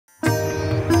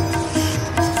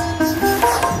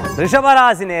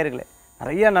ரிஷபராசி நேயர்களே,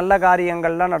 நிறைய நல்ல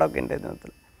காரியங்கள்லாம் நடக்கும் இன்றைய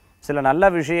தினத்தில். சில நல்ல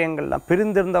விஷயங்கள்லாம்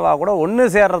பிரிந்திருந்தவா கூட ஒன்று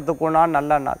சேர்றதுக்குன்னா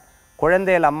நல்ல நாள்.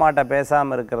 குழந்தைகள் அம்மாட்ட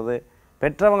பேசாமல் இருக்கிறது,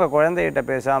 பெற்றவங்க குழந்தைகிட்ட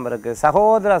பேசாமல் இருக்குது,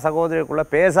 சகோதர சகோதரிக்குள்ளே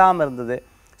பேசாமல் இருந்தது,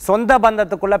 சொந்த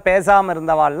பந்தத்துக்குள்ளே பேசாமல்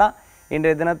இருந்தவாள்லாம்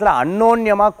இன்றைய தினத்தில்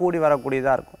அந்யோன்யமாக கூடி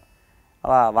வரக்கூடியதாக இருக்கும்.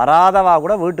 வராதவா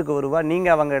கூட வீட்டுக்கு வருவா,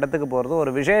 நீங்கள் அவங்க இடத்துக்கு போகிறது,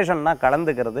 ஒரு விசேஷம்னா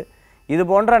கலந்துக்கிறது, இது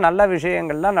போன்ற நல்ல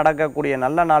விஷயங்கள்லாம் நடக்கக்கூடிய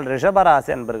நல்ல நாள்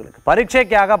ரிஷபராசி அன்பர்களுக்கு.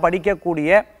 பரீட்சைக்காக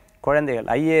படிக்கக்கூடிய குழந்தைகள்,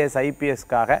 ஐஏஎஸ்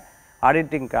ஐபிஎஸ்க்காக,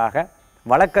 ஆடிட்டிங்காக,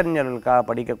 வழக்கறிஞர்களுக்காக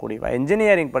படிக்கக்கூடியவா,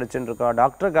 இன்ஜினியரிங் படிச்சுட்டு இருக்கோம்,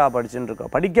 டாக்டருக்காக படிச்சுட்டு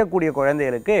இருக்கோம், படிக்கக்கூடிய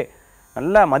குழந்தைகளுக்கு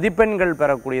நல்ல மதிப்பெண்கள்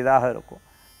பெறக்கூடியதாக இருக்கும்.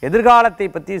 எதிர்காலத்தை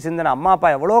பற்றி சிந்தனை, அம்மா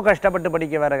அப்பா எவ்வளோ கஷ்டப்பட்டு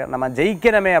படிக்க வர, நம்ம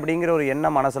ஜெயிக்கணுமே அப்படிங்கிற ஒரு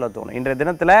எண்ணம் மனசில் தோணும். இன்றைய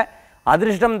தினத்தில்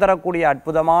அதிர்ஷ்டம் தரக்கூடிய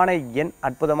அற்புதமான எண்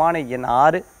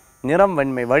 6, நிறம்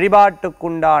வெண்மை.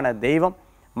 வழிபாட்டுக்குண்டான தெய்வம்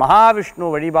மகாவிஷ்ணு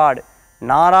வழிபாடு,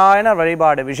 நாராயண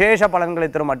வழிபாடு, விசேஷ பலன்களை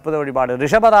தரும் அற்புத வழிபாடு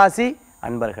ரிஷபராசி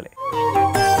அன்பர்களே.